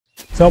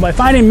So by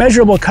finding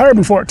measurable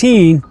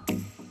carbon-14,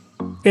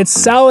 it's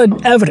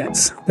solid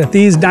evidence that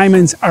these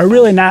diamonds are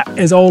really not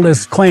as old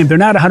as claimed. They're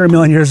not 100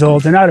 million years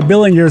old. They're not a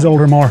billion years old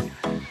or more.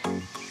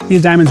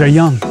 These diamonds are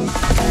young.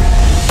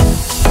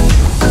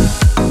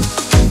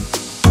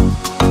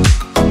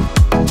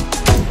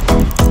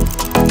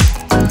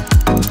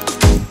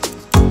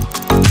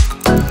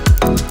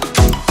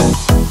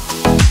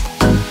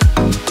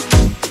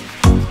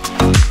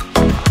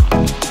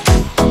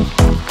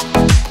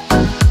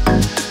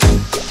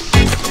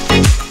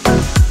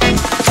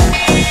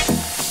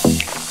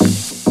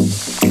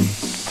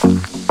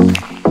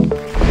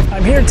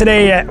 I'm here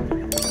today at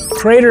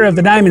Crater of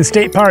the Diamond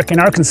State Park in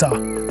Arkansas.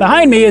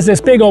 Behind me is this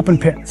big open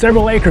pit,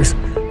 several acres,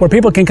 where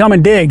people can come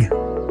and dig.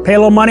 Pay a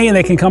little money and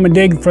they can come and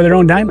dig for their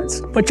own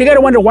diamonds. But you gotta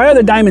wonder, why are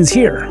the diamonds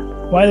here?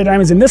 Why are the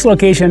diamonds in this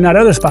location and not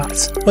other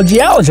spots? Well,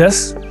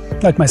 geologists,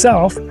 like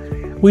myself,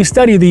 we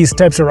study these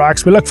types of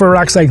rocks. We look for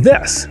rocks like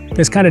this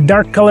kind of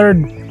dark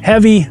colored,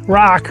 heavy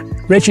rock,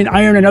 rich in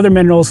iron and other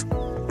minerals,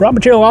 brought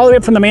material all the way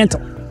up from the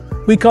mantle.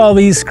 We call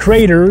these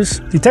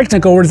craters, the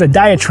technical word is a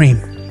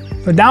diatreme.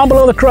 So down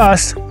below the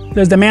crust,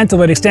 there's the mantle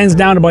that extends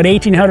down about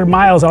 1,800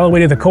 miles all the way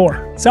to the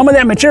core. Some of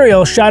that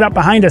material shot up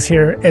behind us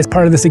here as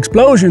part of this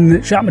explosion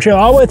that shot material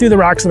all the way through the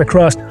rocks of the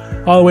crust,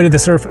 all the way to the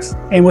surface.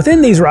 And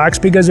within these rocks,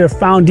 because they're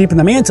found deep in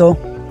the mantle,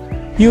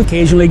 you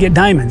occasionally get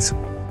diamonds.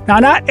 Now,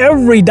 not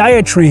every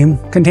diatreme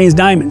contains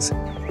diamonds.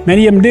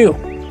 Many of them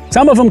do.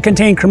 Some of them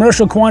contain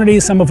commercial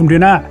quantities, some of them do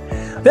not.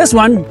 This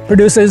one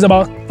produces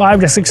about 500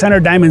 to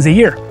 600 diamonds a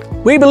year.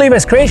 We believe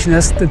as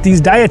creationists that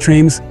these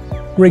diatremes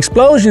were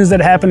explosions that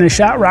happened and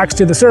shot rocks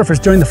to the surface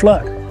during the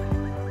flood.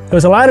 There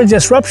was a lot of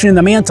disruption in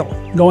the mantle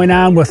going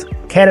on with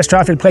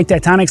catastrophic plate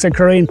tectonics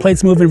occurring,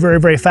 plates moving very,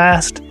 very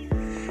fast.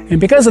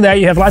 And because of that,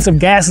 you have lots of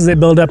gases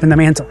that build up in the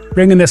mantle,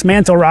 bringing this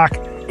mantle rock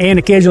and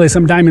occasionally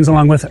some diamonds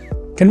along with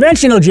it.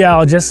 Conventional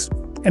geologists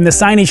and the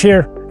signage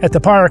here at the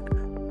park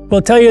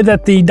will tell you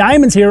that the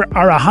diamonds here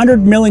are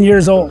 100 million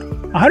years old.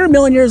 100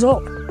 million years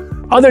old.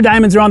 Other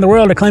diamonds around the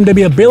world are claimed to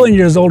be 1 billion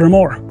years old or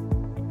more.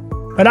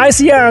 But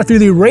ICR, through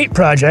the RATE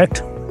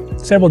project,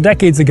 several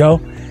decades ago,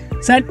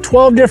 sent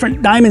 12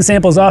 different diamond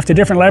samples off to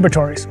different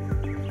laboratories.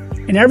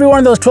 And every one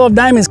of those 12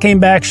 diamonds came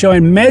back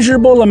showing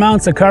measurable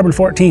amounts of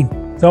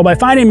carbon-14. So by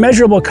finding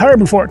measurable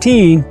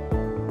carbon-14,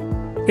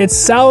 it's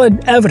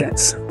solid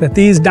evidence that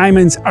these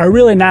diamonds are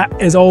really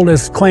not as old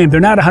as claimed. They're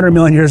not 100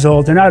 million years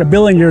old. They're not 1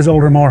 billion years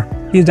old or more.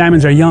 These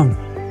diamonds are young.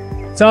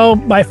 So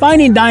by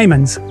finding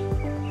diamonds,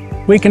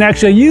 we can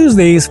actually use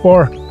these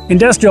for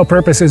industrial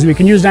purposes. We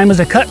can use diamonds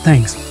to cut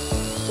things.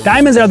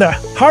 Diamonds are the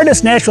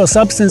hardest natural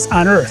substance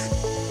on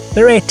Earth.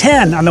 They're a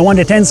 10 on the 1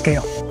 to 10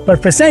 scale.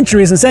 But for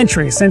centuries and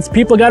centuries, since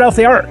people got off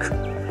the ark,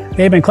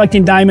 they've been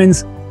collecting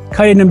diamonds,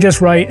 cutting them just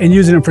right, and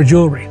using them for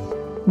jewelry.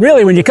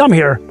 Really, when you come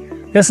here,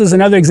 this is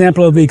another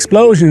example of the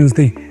explosions,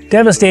 the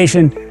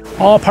devastation,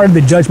 all part of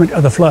the judgment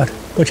of the flood,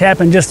 which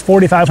happened just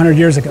 4,500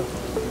 years ago.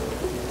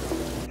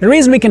 The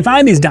reason we can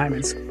find these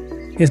diamonds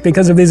is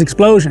because of these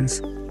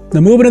explosions,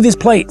 the movement of these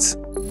plates.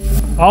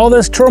 All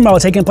this turmoil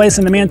taking place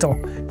in the mantle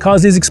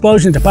caused these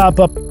explosions to pop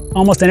up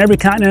almost on every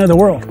continent of the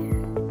world.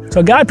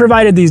 So God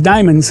provided these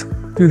diamonds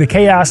through the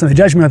chaos and the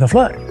judgment of the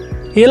flood.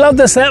 He loved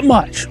us that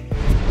much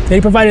that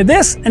He provided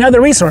this and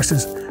other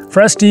resources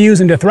for us to use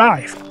and to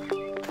thrive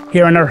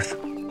here on Earth.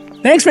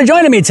 Thanks for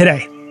joining me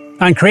today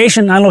on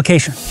Creation on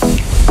Location.